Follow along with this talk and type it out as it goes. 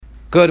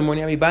Good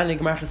morning, everybody.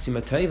 Gemara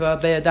Chasima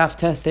Teiva Be'adaf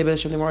Test. Today,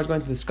 the Gemara is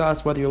going to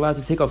discuss whether you're allowed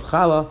to take off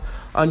challah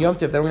on Yom Tov.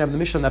 Then we're going to have the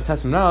Mishnah Daf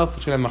Tes Naf,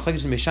 which is going to have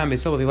Machlekes and Beisham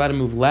Beisil. Whether you're allowed to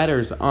move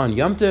ladders on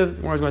Yom Tov.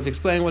 The Gemara is going to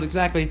explain what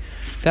exactly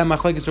that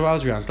Machlekes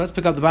revolves around. So let's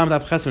pick up the bottom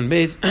of Daf Chesed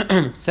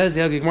Beis. Says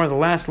the Gemara, the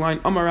last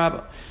line. Amar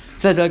Rabba.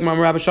 Says the Gemara,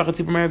 Rabba Shachat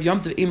Tzipur Erev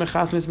Yom Tov. Im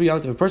Echas Misbeh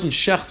Yom Tov. A person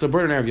shechs a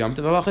bird on Erev Yom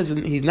Tov. Allah is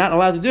he's not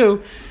allowed to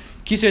do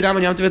Kisei Adam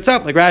on Yom Tov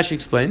itself, like Rashi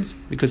explains,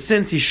 because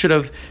since he should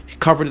have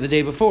covered it the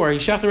day before, he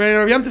shechted right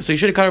on Yom Tov, so he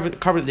should have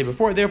covered it the day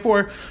before.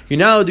 Therefore, you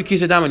now do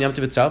Kisei Adam on Yom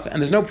Tov itself, and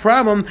there's no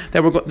problem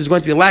that there's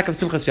going to be a lack of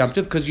Simchas Yom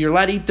Tov, because you're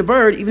allowed to eat the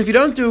bird even if you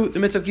don't do the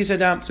mitzvah of Kisei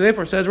Adam. So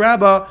therefore, says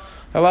Rabbah,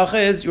 halach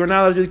is you're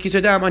not allowed to do the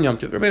Kisei Adam on Yom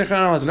Tov. Rabbeinu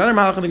Chananel has another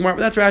mahalach in the Gemara,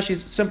 but that's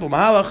Rashi's simple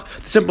mahalach,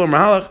 the simple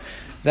mahalach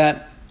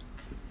that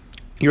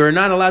you're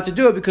not allowed to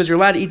do it because you're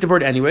allowed to eat the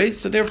bird anyways.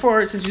 So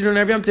therefore, since you don't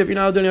have Yom Tov, you're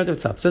not allowed to do Yom Tov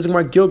itself. Says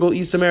Gemara, Gilgal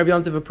Isam Erev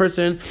Yom Tov. A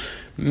person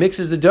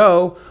mixes the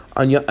dough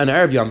on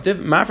Erev Yom Tov.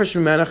 Mafresh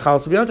Mimena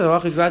Challah Yom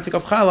Tov. He's allowed to take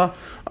off challah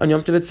on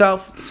Yom Tov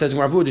itself. It says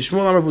Gemara, Avu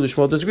D'Shmuel, Avu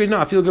D'Shmuel disagrees. No,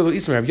 I feel Gilgal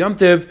Isam Erev Yom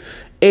Tov.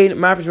 Ain't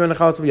Mafresh Mimena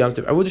Challah Yom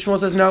Tov. Avu D'Shmuel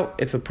says no.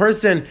 If a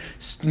person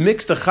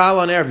mixed the challah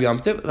on Erev Yom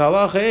Tov, the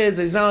halacha is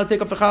that he's not allowed to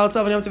take off the challah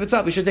itself on Yom Tov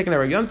itself. He should take an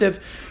Erev Yom Tov.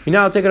 You're not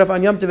allowed to take it off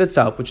on Yom Tov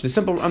itself. Which the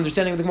simple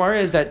understanding of the Gemara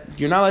is that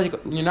you're not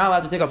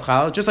allowed to take off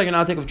challah, just like you're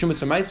not allowed to take off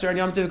Chumas Meiser on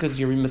Yom Tov because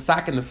you're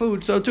masaking the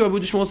food. So too, Avu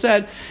D'Shmuel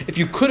said, if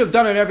you could have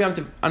done it on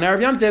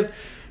Erev Yom Tov,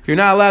 you're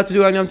not allowed to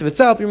do it on Yom Tov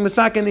itself. You're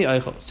masaking the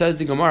eichel. Says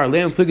the Gemara,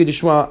 Le'em Pligi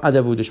D'Shmuel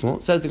Adavu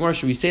D'Shmuel. Says the Gemara,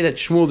 should we say that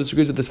Shmuel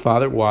disagrees with his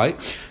father? Why?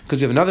 Because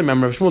we have another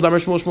member of Shmuel. Damar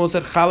Shmuel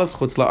said Chalas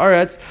Chutz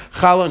La'aretz.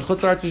 Chala and Chutz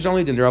La'aretz is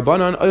only din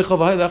Rabbanon Eichel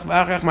V'Haylach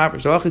V'Achrach Mapper.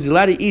 So he's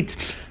allowed to eat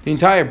the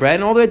entire bread,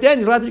 and all the way at the end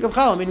he's allowed to take off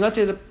challah. I mean, let's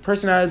say a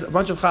person has a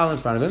bunch of challah in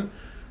front of him.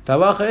 The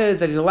halacha is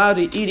that he's allowed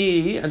to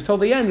eat until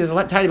the end. There's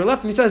a tiny bit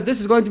left, and he says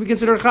this is going to be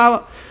considered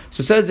challah.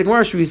 So says the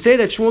Gemara, should we say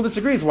that Shmuel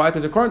disagrees? Why?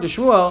 Because according to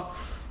Shmuel,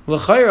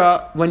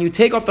 l'chayra, when you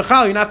take off the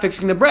challah, you're not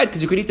fixing the bread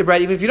because you could eat the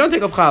bread even if you don't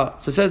take off challah.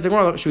 So says the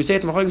Gemara, should we say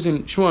it's machlokes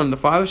between Shmuel and the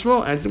father of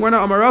Shmuel? And it's the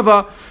Gemara, Amar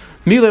Rava,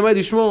 Milei Medi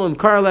Shmuel and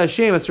Kar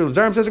L'Hashem. It's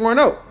Zarim says the Gemara,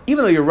 no.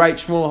 Even though you're right,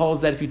 Shmuel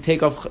holds that if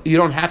you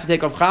don't have to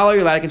take off challah,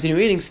 you're allowed to continue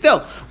eating.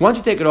 Still, once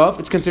you take it off,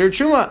 it's considered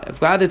truma. If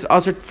God, it's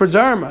also for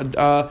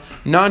Zarim,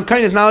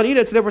 non-kind is not allowed to eat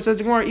it. So therefore, says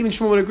the Gemara, even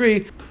Shmuel would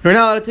agree, you're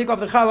not allowed to take off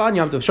the challah on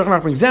Yom Tov.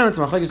 Shulchan brings down, it's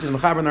machlokes to the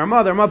Mechaber and our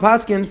mother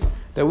paskins,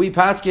 that we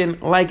paskin,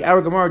 like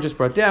our Gemara just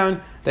brought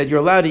down, that you're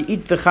allowed to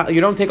eat the challah,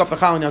 you don't take off the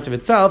challah on Yom Tov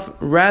itself,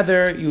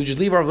 rather you just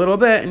leave off a little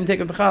bit and you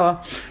take off the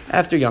challah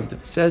after Yom Tov.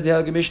 It says the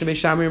Helga Mishnah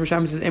Beishamir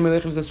says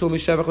Emelechem Zasul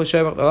Mishevach L'Shevach.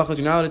 The halacha is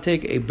you're not allowed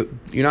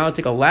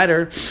to take a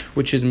ladder,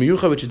 which is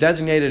miyucha, which is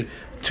designated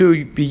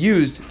to be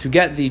used to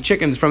get the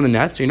chickens from the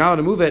nest. So you're not allowed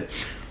to move it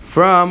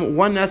from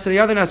one nest to the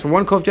other nest, from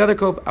one cove to the other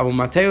cove. You're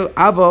allowed to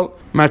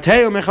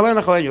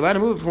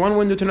move from one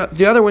window to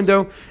the other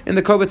window in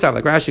the cove itself.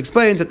 Like Rashi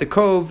explains that the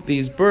cove,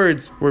 these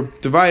birds were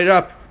divided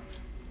up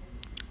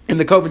in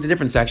the cove into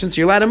different sections,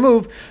 so you're allowed to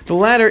move the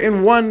ladder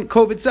in one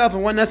cove itself,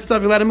 in one nest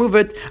itself, you're allowed to move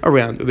it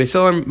around.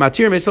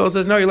 Beisil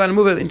says no, you're allowed to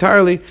move it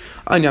entirely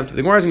on Yom Tov.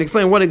 The Gemara is going to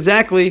explain what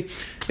exactly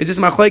is this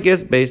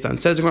machlekes based on.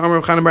 Says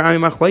Rav Chanan bar Ami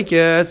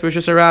machlekes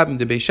b'Rishus Harabim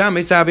the Beisham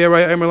Meisavia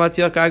Raya Emer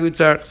Latiel Kagu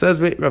Tzar.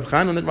 Says Rav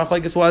Chanan that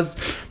machlekes was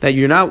that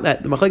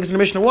the machlekes in the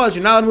Mishnah was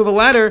you're not allowed to move a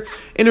ladder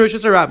in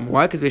Rishus Harabim.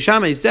 Why? Because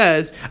Beisham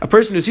says a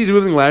person who sees you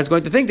moving the ladder is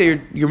going to think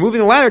that you're moving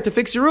the ladder to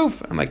fix your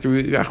roof. And like the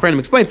Achranim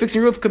explained,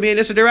 fixing your roof could be an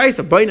Issa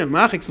Deraisa, Baina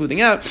Machik,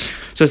 smoothing out.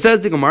 So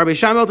says the Gemara,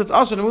 Beisham it's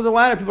also to move the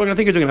ladder. People are going to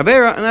think you're doing an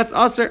avera, and that's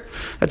also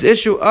that's the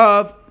issue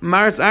of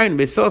Maris Iron.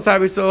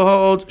 Beisil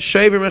holds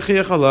Shaver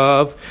Mechiach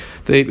Halav.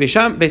 The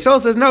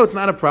Beisil says no, it's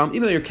not a problem.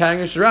 Even though you're carrying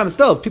your shiram,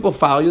 still if people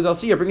follow you, they'll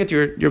see you bring it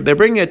to they're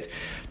bringing it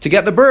to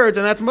get the birds,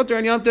 and that's mutter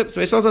and Yom Tov.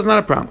 So Beisil says it's not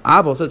a problem.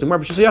 Avol says the Gemara,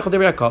 B'Shus Yachal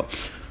Devrei Hakol.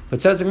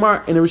 But says the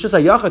Gemara, in the Rishus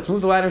HaYachal, to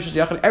move the ladder in Rishus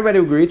HaYachal, everybody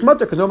would agree it's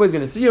mutter because nobody's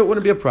going to see you. It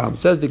wouldn't be a problem.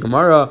 Says the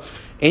Gemara,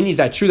 and is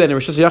that true that in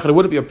Rishus HaYachal it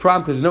wouldn't be a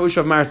problem because there's no issue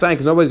of Maris Ayin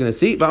because nobody's going to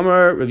see? But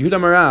Yehuda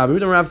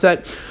Marav said,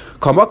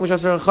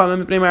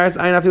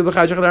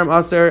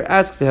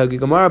 asks the Helgi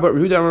Gemara, but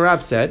Yehuda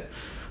Marav said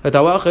that the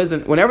halacha is,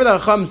 and whenever the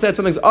Chacham said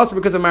something's also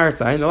because of Maris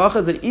Ayin, the halacha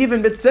is that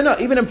even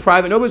bitzina, even in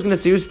private, nobody's going to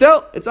see you.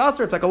 Still, it's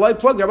also it's like a light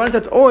plug. The Rabbanan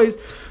that's always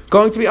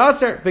going to be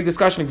aser. Big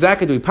discussion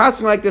exactly. Do we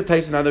passing like this?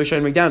 Tyson, now they're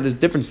showing me down.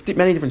 There's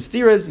many different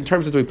steeras in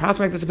terms of do we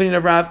passing like this opinion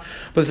of Rav.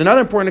 But there's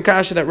another important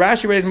kasha that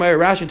Rashi raised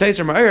Rashi and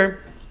Tyson Ma'ir.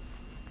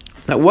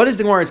 Now, what is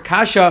the Gemara's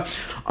kasha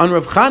on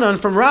Rav Chanan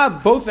from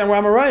Rav? Both of them were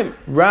Amoraim.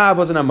 Rav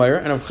was an Amayr,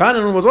 and Rav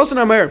Chanan was also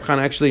an Amayr. Rav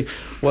Chanan actually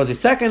was a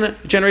second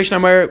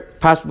generation Amayr,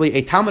 possibly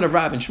a Talmud of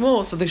Rav and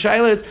Shmuel. So the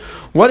shaila is,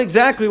 what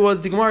exactly was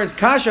the Gemara's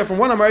kasha from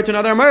one Amayr to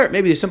another Amayr?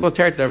 Maybe the simplest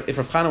teretz that if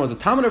Rav Chanan was a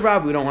Talmud of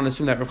Rav, we don't want to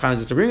assume that Rav Chanan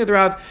is disagreeing with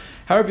Rav.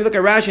 However, if you look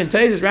at Rashi and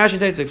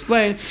Taisus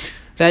explain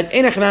that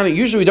in Echanami,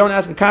 usually we don't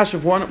ask a kasha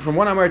from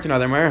one Amar to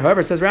another Amar.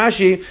 However, it says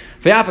Rashi,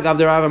 Rashi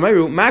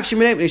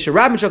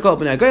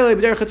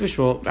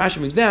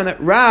brings down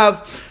that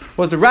Rav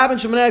was the Rav and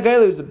Shemoneh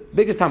Gailu, who's the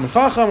biggest Talmid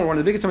Chacham, or one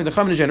of the biggest Talmid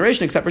Chacham in the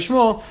generation, except for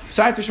Shmuel,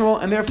 besides for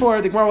Shmuel, and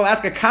therefore the Gemara will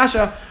ask a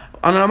kasha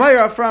on an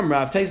Amar from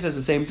Rav. Taisus does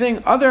the same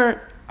thing.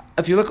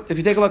 If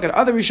you take a look at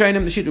other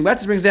Rishonim, the Shittim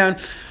Betzis brings down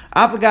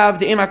Afagav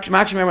the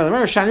Makshim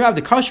Remember Shani Rav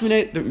the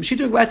Kashmine the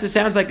Shita Glatza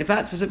sounds like it's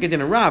not specific in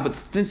a Rav, but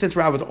since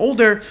Rav was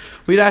older,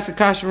 we'd ask a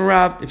Kashmine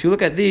Rav. If you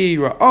look at the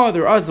Ra'ah, the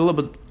Ra'ah is a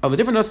little bit of a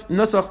different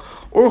nusach.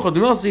 Orcha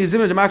Demilsi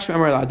Zimmer the Makshim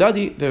Amar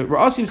Adadi. The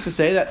Ra'ah seems to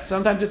say that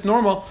sometimes it's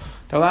normal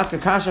to ask a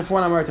kasha from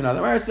one Amar to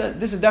another.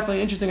 This is definitely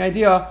an interesting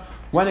idea.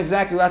 When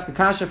exactly we'll ask a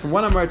kasha from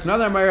one Amar to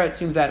another Amar, it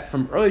seems that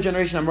from early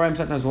generation Amarim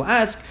sometimes we'll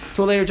ask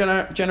to a later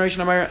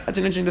generation Amar. That's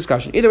an interesting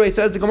discussion. Either way, it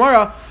says the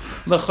Gemara,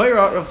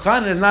 L'chayra, Rav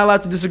Chanan is not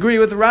allowed to disagree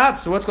with the Rav.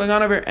 So what's going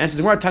on over here? Answers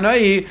the Gemara,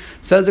 Tanai,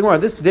 says the Gemara,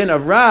 this din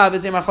of Rav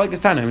is a machlokes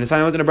Tanaim. And it's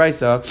not in a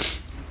brisa.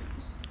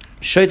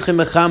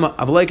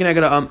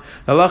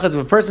 The halach is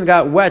if a person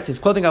got wet, his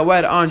clothing got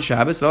wet on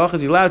Shabbos, the halach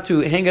is allowed to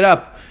hang it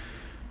up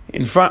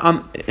in front,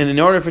 and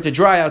in order for it to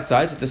dry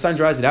outside, so the sun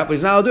dries it out, but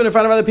he's not allowed to do it in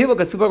front of other people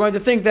because people are going to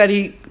think that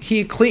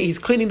he's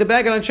cleaning the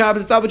bag on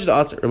Shabbos itself, which is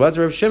asr.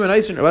 Rav Shimon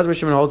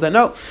holds that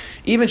no,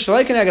 even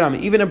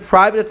even in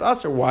private it's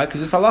asr. Why?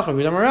 Because it's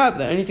halacha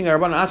that anything that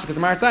Rabbanan asr because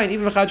of Mar sign,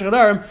 even mechad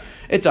shechadarim,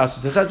 it's asr.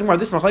 So it says the Gemara,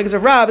 this machlekes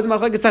of Rav is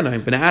machlekes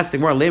Tanaim. But ask the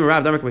Gemara, lema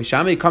Rav damak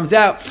Beishami, it comes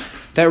out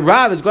that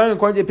Rav is going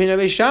according to the opinion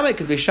of Beishami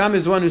because Beishami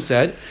is the one who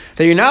said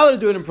that you're not allowed to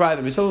do it in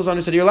private. Beisil was the one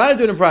who said you're allowed to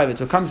do it in private.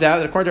 So it comes out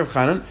that according to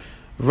Rav Chanan,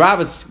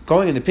 Rav is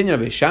going in the opinion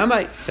of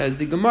Beishamai. Says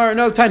the Gemara,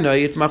 no,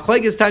 Tanoi, it's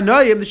machlekes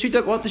Tanoi of the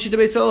Shita, what the Shita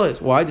Beisil is.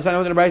 Why? The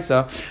Tanoi in the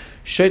Brisa,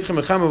 Sheitchem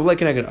Mecham of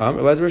Lekineged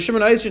Rav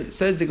Shimon Eisen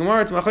says the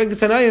Gemara, it's machlekes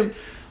Tanoim,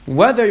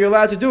 whether you're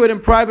allowed to do it in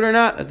private or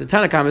not. The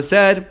Tanna Kama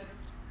said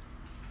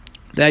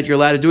that you're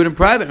allowed to do it in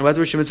private, and Rav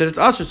Shimon said it's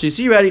asr. So you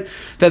see already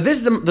that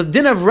this is the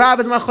din of Rav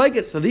is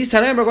machlekes. So these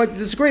Tanaim are going to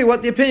disagree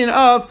what the opinion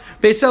of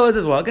Beisil is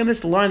as well. Again,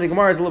 this line of the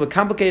Gemara is a little bit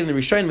complicated in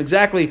the Rishonim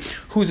exactly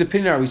whose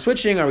opinion are we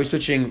switching? Are we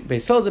switching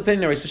Beisil's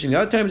opinion? Are we switching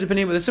the other Tanaim's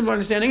opinion? But the simple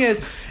understanding is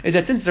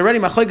that since it's already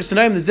machlekes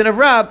Tanaim, the din of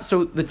Rav,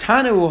 so the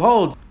Tana who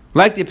holds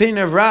like the opinion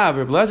of Rav,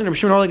 Reb Elazar and Reb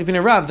Shimon hold like the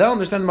opinion of Rav, they'll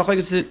understand the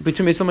machlekes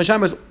between Beisil and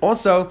Beishamai is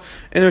also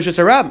in the Rosh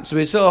Hashanah. So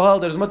Beisil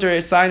held that his mutter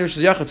is sign Rosh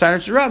Hashanah, sign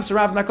Rosh Hashanah. So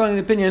Rav is not going in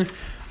the opinion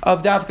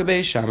of Dafka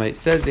Beishamai. It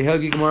says the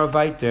Hilgi Gemara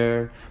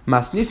Viter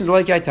Masnisin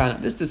like Yaitana.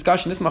 This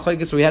discussion, this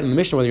machlekes we had in the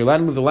Mishnah, whether you're allowed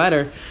to move the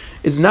ladder,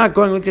 is not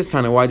going like this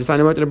Tana. Why? Just I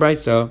know to the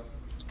Brisa.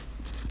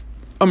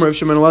 Amar Rav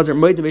Shimon Elazar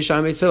Moed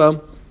Beishamai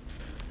Beisil.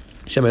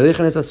 Shemay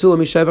Lichan is Asula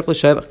Mishevach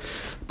L'Shevach.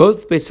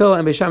 Both Beisil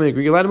and Beishamai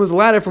agree you're allowed to move the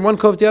ladder from one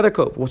cove to the other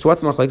cove. So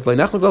what's the machlekes?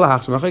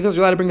 Machlekes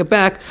you're allowed to bring it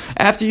back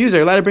after you use it.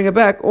 You're allowed to bring it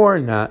back or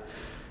not.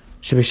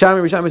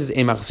 Beishamai says a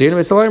machzir, and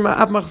Beisil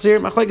af machzir.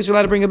 Machlekes you're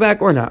allowed to bring it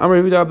back or not. Amar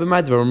Yehuda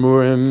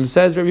b'madvar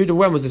says Rav Yehuda,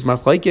 when was this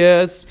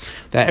machlekes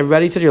that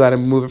everybody said you're allowed to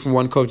move it from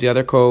one cove to the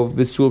other cove?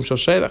 B'sulam shel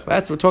shevach.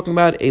 That's we're talking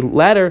about a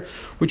ladder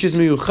which is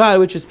miyuchad,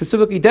 which is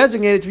specifically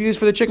designated to be used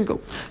for the chicken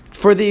coop,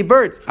 for the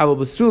birds.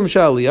 However,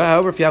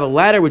 if you have a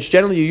ladder which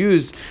generally you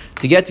use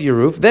to get to your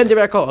roof, then so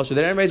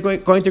then everybody's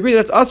going to agree that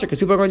it's asr because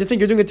people are going to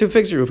think you're doing it to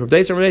fix your roof.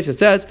 Daisa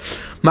says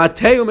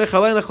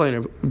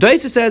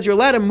Daisa says you're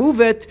allowed to move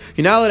it.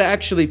 You're not allowed to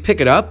actually pick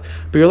it up,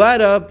 but you're allowed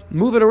to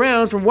move it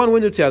around from one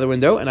window to the other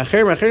window. And say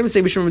you're even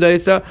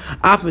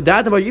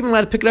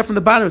allowed to pick it up from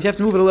the bottom. If you have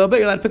to move it a little bit,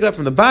 you're allowed to pick it up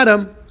from the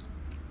bottom,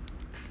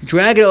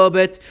 drag it a little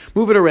bit,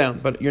 move it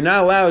around. But you're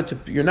not allowed to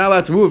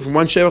move it from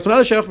one shevach to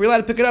another shevach. You're allowed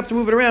to pick it up to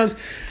move it around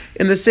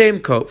in the same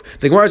cove.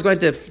 The Gemara is going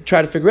to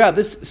try to figure out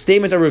this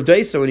statement of Rav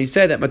Daisa when he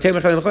said that what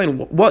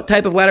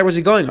type of ladder was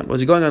he going on? Was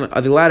he going on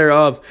the ladder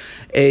of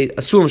a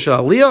sulam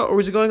shel aliyah, or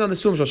was he going on the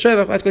sulam shel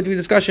shevach? That's going to be a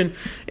discussion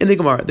in the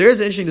Gemara. There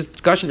is an interesting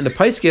discussion in the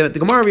Paiskim. The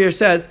Gemara over here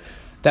says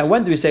that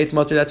when do we say it's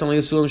mutter, that's only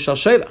a sulam shel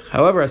shevach.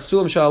 However, a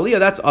sulam shel aliyah,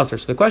 that's asr.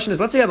 So the question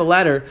is, let's say you have a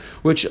ladder,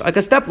 which like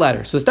a step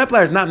ladder. So the step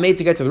ladder is not made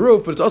to get to the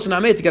roof, but it's also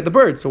not made to get the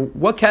bird. So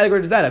what category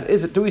does that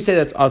have? Do we say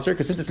that's asr?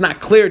 Because since it's not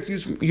clear it's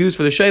used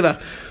for the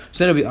shevach,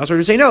 so then it'll be asr.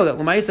 We say no, that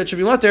l'mayis should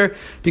be mutter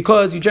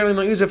because you generally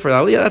don't use it for the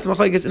aliyah. That's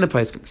machlekes in the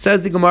Paiskim.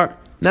 Says the Gemara.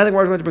 Now the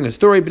Gemara is going to bring a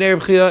story. Bnei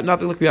Rav Chia,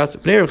 nothing like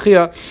Bnei Rav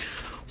Chia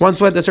once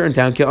went to a certain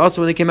town.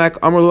 Also, when they came back,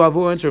 Amrlu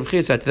Avu and Rav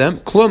Chia said to them,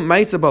 "Klum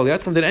ma'isa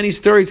b'aliyatchem. Did any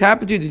stories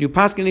happen to you? Did you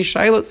pass any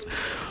shilas?"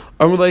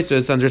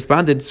 His sons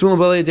responded, the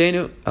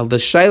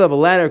shaila of a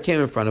ladder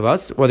came in front of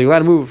us, whether you're allowed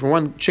to move from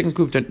one chicken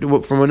coop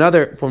from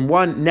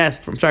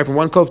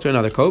one cove to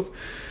another cove.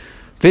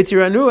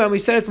 And we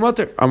said it's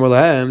mutter.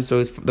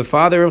 So the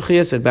father of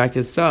Chia said back to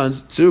his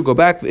sons to go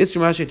back. He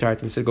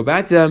said, go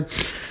back to them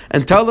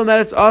and tell them that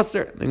it's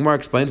aser. The Gemara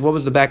explains what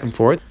was the back and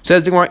forth.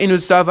 Says the Gemara,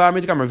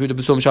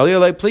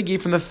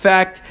 from the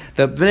fact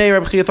that Bnei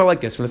Reb Chia thought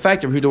like this, from the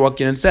fact that Reb Huda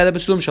walked in and said that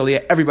B'Sulam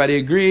Shaliyah, everybody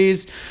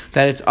agrees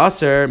that it's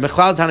aser.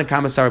 Mechlal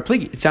Tanakama Sar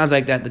Pligi. It sounds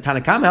like that the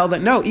Tanakama held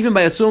that no, even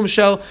by a Sulam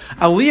Shel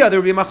Aliyah there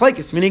would be a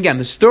machlekes. Meaning again,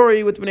 the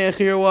story with Bnei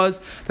Chia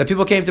was that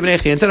people came to Bnei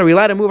Chia and said, are we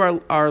allowed to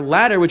move our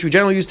ladder, which we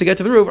generally use to get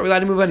to the roof? Are we allowed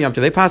to move on Yom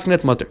Tov? They passing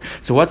that's mutter.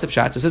 So what's the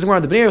pshat? So it says the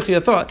Bnei Reb Chia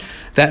thought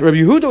that Reb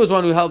Yehuda was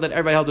one who held that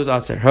everybody held it was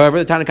aser.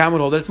 However, the Tanakama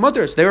would hold that it's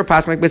mutter. So they were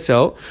passing like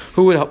Beisil,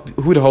 who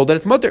would hold that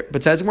it's mutter.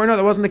 But says no,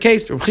 that wasn't the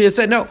case. Reb Chia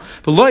said no.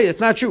 The lawyer, it's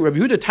not true. Reb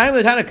Yehuda, time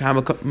of the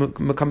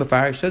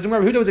Tanakama, says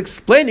Reb Yehuda was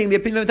explaining the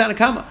opinion of the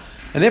Tanakama,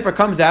 and therefore it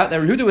comes out that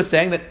Reb Yehuda was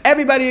saying that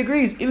everybody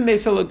agrees, even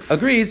Beisil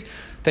agrees,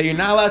 that you're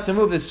not allowed to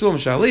move the sulam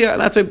shaliyah,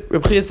 and that's why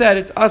Reb Chia said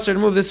it's usher to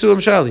move the sulam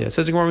shaliyah.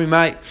 Says the Gemara, we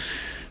might.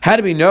 How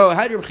did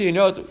Reb Chia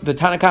know the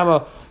Tanna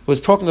Kama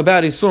was talking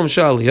about a sulam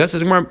shaliyah?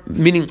 Says the Gemara,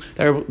 meaning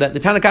that the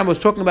Tanna Kama was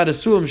talking about a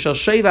sulam shal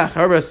shevach.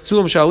 However, a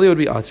sulam shaliyah would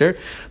be usher.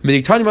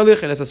 Meditani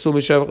malichin as a sulam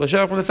shevach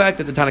l'shevach, from the fact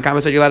that the Tanna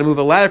Kama said you're allowed to move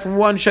a ladder from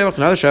one shevach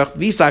to another shevach.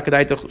 Visa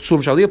kadai the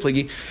sulam shaliyah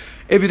pligi.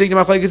 If you think the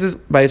machlekes is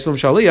by Yisum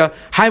Shaliyah,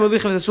 Hai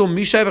Malichin is Yisum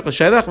Mishevach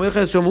L'Shevach,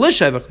 Malichin is Yisum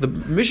L'Shevach. The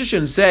Mishnah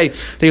shouldn't say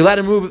that you're allowed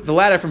to move the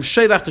ladder from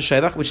Shevach to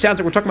Shevach, which sounds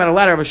like we're talking about a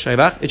ladder of a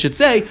Shevach. It should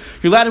say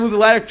you're allowed to move the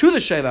ladder to the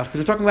Shevach, because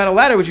we're talking about a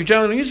ladder which you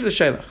generally don't use for the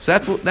Shevach. So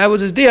that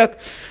was his diak.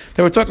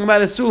 That we're talking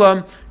about a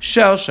sulam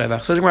shel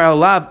shevach. Says Gemara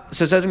alav.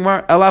 Says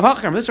Gemara alav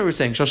hakam. This is what we're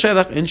saying. Shel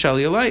shevach in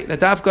shaliyah light. That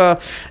dafka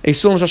a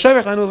sulam shel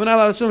shevach. I know we're not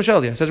allowed a sulam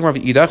shaliyah. Says Gemara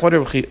v'idach. What do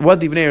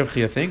the Bnei Reb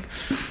Chia think?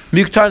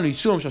 Miktan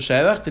sulam shel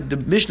shevach. Did the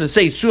Mishnah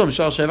say sulam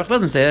shel shevach?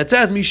 Doesn't say that. It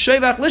says mi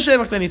shevach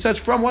l'shevach. Then it says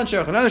from one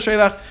shevach another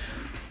shevach.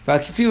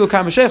 V'akifilu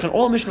kam shevach. And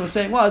all the Mishnah was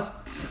saying was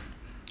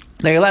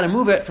that you're allowed to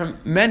move it from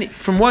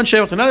one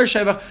shevach to another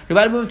shevach. You're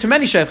allowed to move it to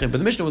many shevachim. But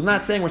the Mishnah was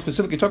not saying we're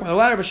specifically talking about the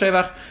ladder of a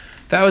shevach.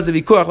 That was the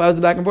vikuach. That was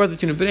the back and forth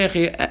between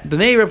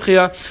Bnei Reb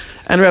Chia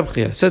and Reb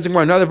Chia. Says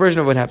another version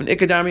of what happened.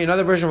 Ikadami.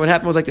 Another version of what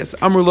happened was like this.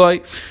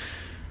 Amruloi.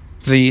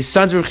 The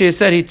sons of Reb Chia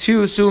said, "He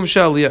too sum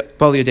shal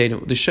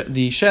baliyadenu."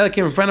 The shayla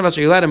came in front of us.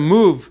 Are you allowed to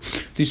move?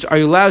 Are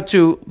you allowed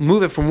to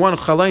move it from one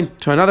chalain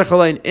to another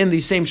chalain in the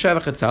same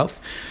shevach itself?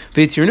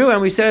 V'yitirnu, and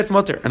we said it's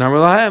mutter. And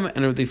Amrulahem,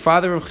 and the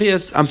father of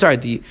Chia's,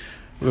 the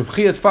Reb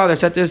Chia's father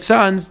said to his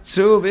son,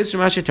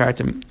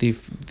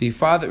 the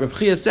father, Reb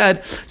Chia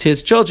said to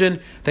his children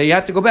that you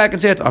have to go back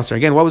and say it to Asr.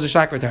 Again, what was the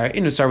shakar tar?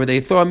 Inusar, where they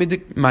thought,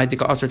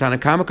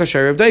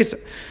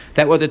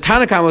 that what the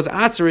Tanakam was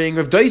answering,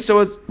 Rav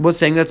Daisa was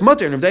saying that's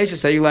mutter, and Rav Daisa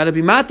said you're allowed to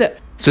be mate.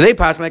 So they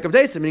passed like Rav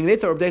Daisa, meaning they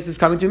thought Rav Daisa was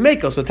coming to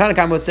Mekel. So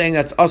Tanakam was saying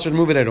that's Asr to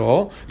move it at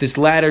all, this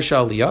ladder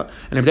shaliyah,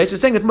 and Rav Daisa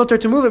was saying it's mutter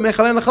to move it,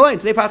 mechalein l'chalein.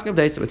 So they passed Rav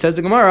Daisa. It says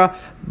the Gemara,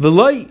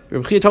 v'loi,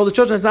 Rav Chia told the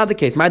children it's not the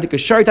case. Ma'adik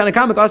shari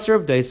Tanakam Asr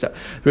Rav Daisa.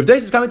 Rav Daisa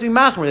is coming to be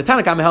machmer. The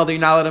Tanakam held that you're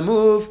not allowed to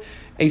move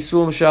a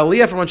sulam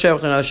shaliyah from one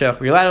shevach to another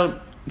shevach. You're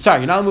allowed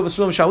to move a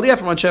sulam shaliyah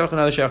from one shevach to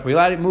another shevach. You're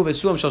allowed to move a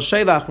sulam shal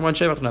shevach from one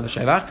shevach to another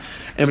shevach.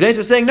 And Rav Daisa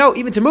was saying no,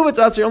 even to move it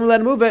to us, you're only allowed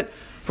to move it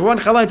from one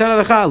chalain to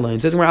another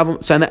chalain.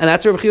 And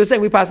that's what Rav Chia was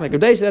saying. We pass like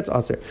Rav Daisa, that's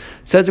answer.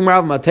 Says in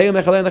Rav Matei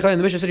mechalein l'chalein.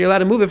 The Mishnah said you're allowed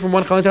to move it from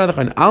one chalain to another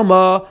chalain.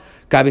 Alma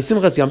gabi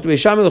simchas yom tu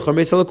beishami l'chor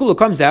beisalakulu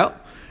comes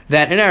out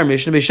that in our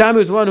Mishnah, Beishamu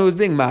is one who is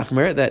being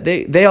machmer, that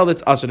they held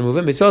it's usher to move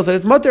it. Beisal said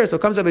it's mutter, so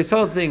it comes out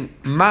Beisal is being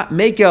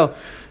mekel,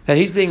 that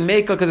he's being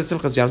mekel because of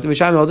Simchas Yom Tov.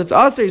 Beishamu holds it's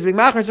usher, he's being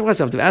machmer Simchas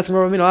Yom Tov. Asking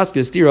Rav Aminu, I'll ask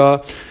you a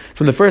stira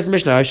from the first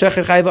Mishnah.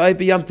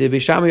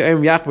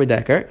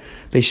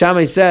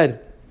 Beishamu said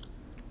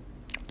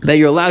that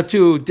you're allowed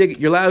to do the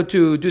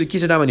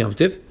Kisadam on Yom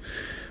Tov.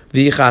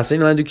 Beisal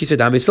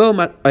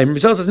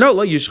says no,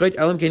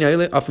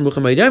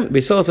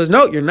 Beisal says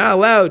no, you're not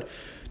allowed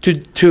to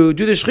do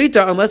the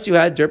shechita unless you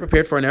had dirt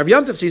prepared for an Erev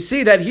Yom Tov. So you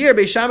see that here,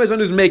 Beis Shammai is one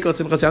who's making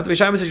Simchas Yom Tov. Beis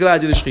Shammai says you're allowed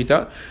to do the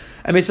shechita,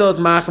 and Beisil is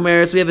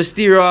machmer. So we have a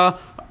stira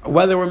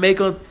whether we're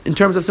making in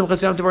terms of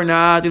Simchas Yom Tov or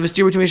not. We have a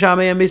stira between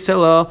Shammai and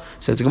Beisil.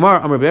 Says the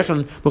Gemara, Amar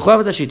Bechan, Muchlav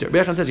is a shita.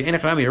 Bechan says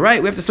you're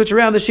right. We have to switch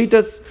around the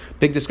shitas.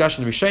 Big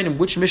discussion. We're saying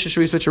which Mishnah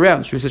should we switch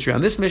around? Should we switch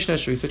around this Mishnah?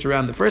 Should we switch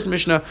around the first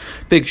Mishnah?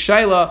 Big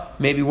shaila.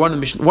 Maybe one of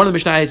the Mishnah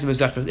is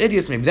Mezachas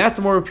Idias. Maybe that's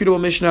the more reputable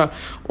Mishnah,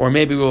 or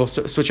maybe we'll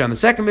switch on the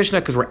second Mishnah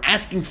because we're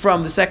asking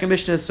from the second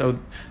Mishnah. So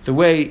the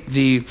way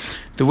the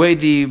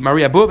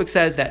Maria Bovik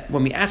says that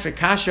when we ask for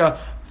kasha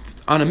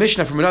on a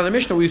Mishnah from another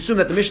Mishnah, we assume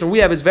that the Mishnah we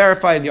have is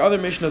verified and the other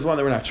Mishnah is one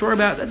that we're not sure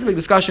about. That's a big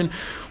discussion.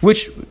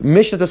 Which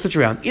Mishnah to switch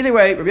around? Either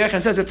way, Rabbi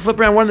Yechon says we have to flip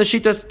around one of the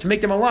shitas to make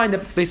them align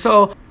that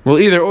Beisil will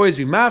either always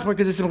be machmer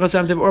because it's Simchas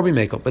Yom Tov or be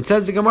mekel. But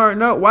says the Gemara,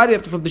 no, why do you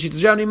have to flip the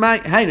shitas around? You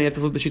have to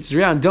flip the shitas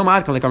around.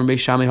 Dilma Adkan like Beis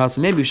Shammai held.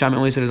 Maybe Shammai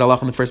only said his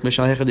halach in the first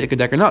Mishnah, Hechad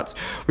Ikadeker nuts.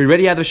 We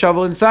already had the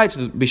shovel inside,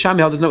 so Beis Shammai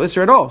held there's no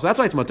isser at all. So that's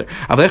why it's mutter.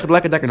 Avlechad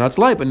Ikadeker nuts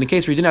light. But in the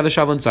case where you didn't have the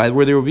shovel inside,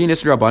 where there would be an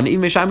isser rabban,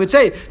 even Beis Shammai would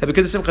say that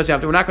because it's Simchas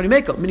Yom Tov, we're not going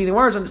to mekel. Meaning the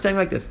Gemara is understanding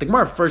like this. The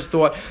Gemara first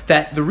thought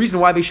that the reason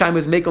why Beis Shammai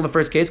was mekel in the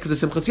first case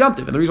because of Simchas Yom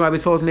Tov, and the reason why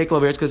Beisil is mekel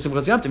over here is because of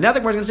Simchas Yom Tov. Now the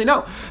Gemara is going to say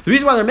no. The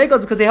reason why they're mekel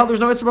is because they held there's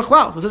no isser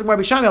b'chlal. So this is why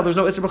Beis Shammai held there's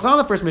no isser b'chlal in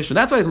the first Mishnah.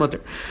 That's why it's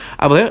mutter.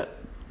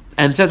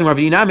 And says in Rav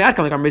Yinami, and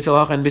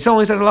Beisil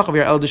only says halach over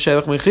here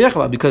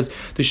because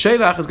the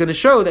shevach is going to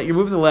show that you're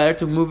moving the ladder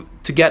to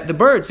get the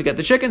birds, to get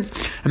the chickens,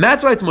 and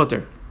that's why it's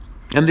mutter.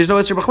 And there's no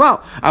Isser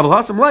B'chlal. Avul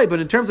Hasam Lai,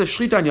 but in terms of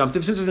Shlita on Yom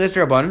Tov, since it's an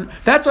Isser Rabbanan,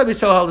 that's why we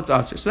still held it's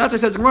Aser. So that's why it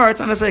says Gemara,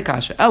 it's not necessarily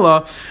Kasha.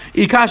 Ella,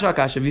 Ikasha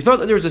Kasha. If you thought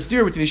that there was a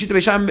steer between the Shita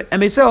Beisham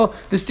and Beisil,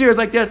 the steer is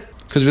like this.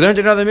 Because we learned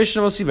another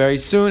Mishnah, we'll see very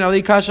soon.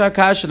 Ali Kasha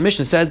Kasha. The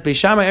Mishnah says,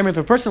 Beisham Emrim, if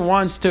a person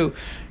wants to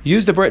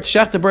use the bird,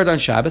 shech the birds on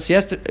Shabbos, he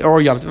has to, or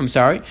Yom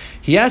Tov,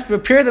 he has to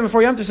prepare them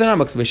before Yom Tov.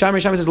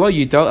 Beisham says, Lo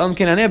Yitol, El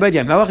Mkin Aneh Bed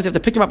Yom. Now, you have to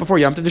pick them up before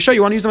Yom Tov to show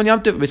you want to use them on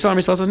Yom Tov.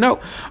 Beisil says, no.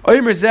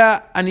 Oimer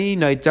Zeh Ani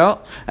Noitel.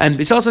 And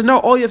Beisil says, no,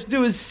 all you have to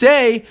do is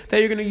say that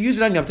you're going to use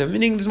it on Yom Tov.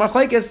 Meaning, this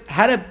machlekes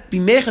had to be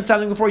mechet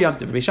something before Yom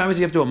Tov. Beisham says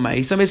you have to do it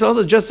ma'isa.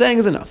 Beisil just saying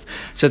is enough.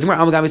 Says Gemara,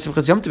 Amagam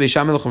Simchas Yom Tov.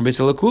 Beisham Elchum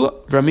Beisil Kula.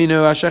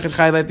 V'Raminu Ashechet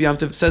Chayvay Yom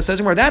Tov. Says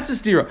Gemara, that's the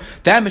stira.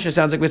 That Mishnah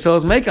sounds like Mitzvah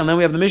is Mekel. And then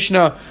we have the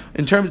Mishnah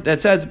in terms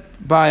that says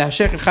by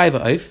Hashech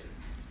Chayva Eif.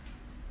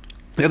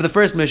 We have the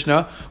first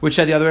Mishnah, which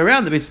said the other way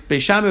around. The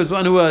Beis Shammai was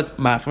one who was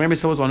Mach. Remember,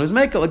 so was one who was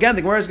Mekel. Again,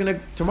 the Gemara is going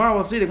to, tomorrow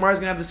we'll see, the Gemara is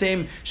going to have the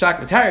same Shak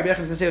Matari. Bechon is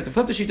going to say that the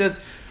flip the Shitas,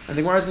 and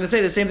the Gemara is going to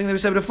say the same thing that we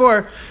said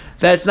before,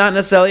 that it's not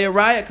necessarily a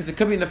riot, because it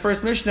could be in the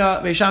first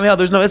Mishnah, Beis Shammai held,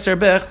 there's no Isser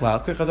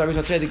Bechlal. Quick Chazar, we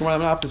shall say, the Gemara,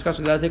 I'm not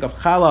discussing, we got to take off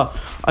Chala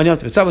on Yom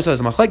Tov. It's so as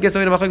a Machlekes,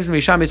 somebody Machlekes,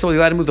 Beis Shammai, so they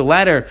allowed to move the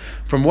ladder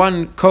from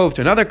one cove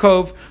to another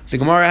cove. The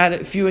Gemara had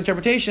a few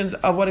interpretations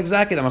of what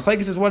exactly the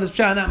Machlekes is, what is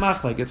Pshat, not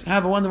Machlekes.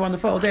 Have a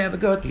wonderful day, have a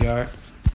good year.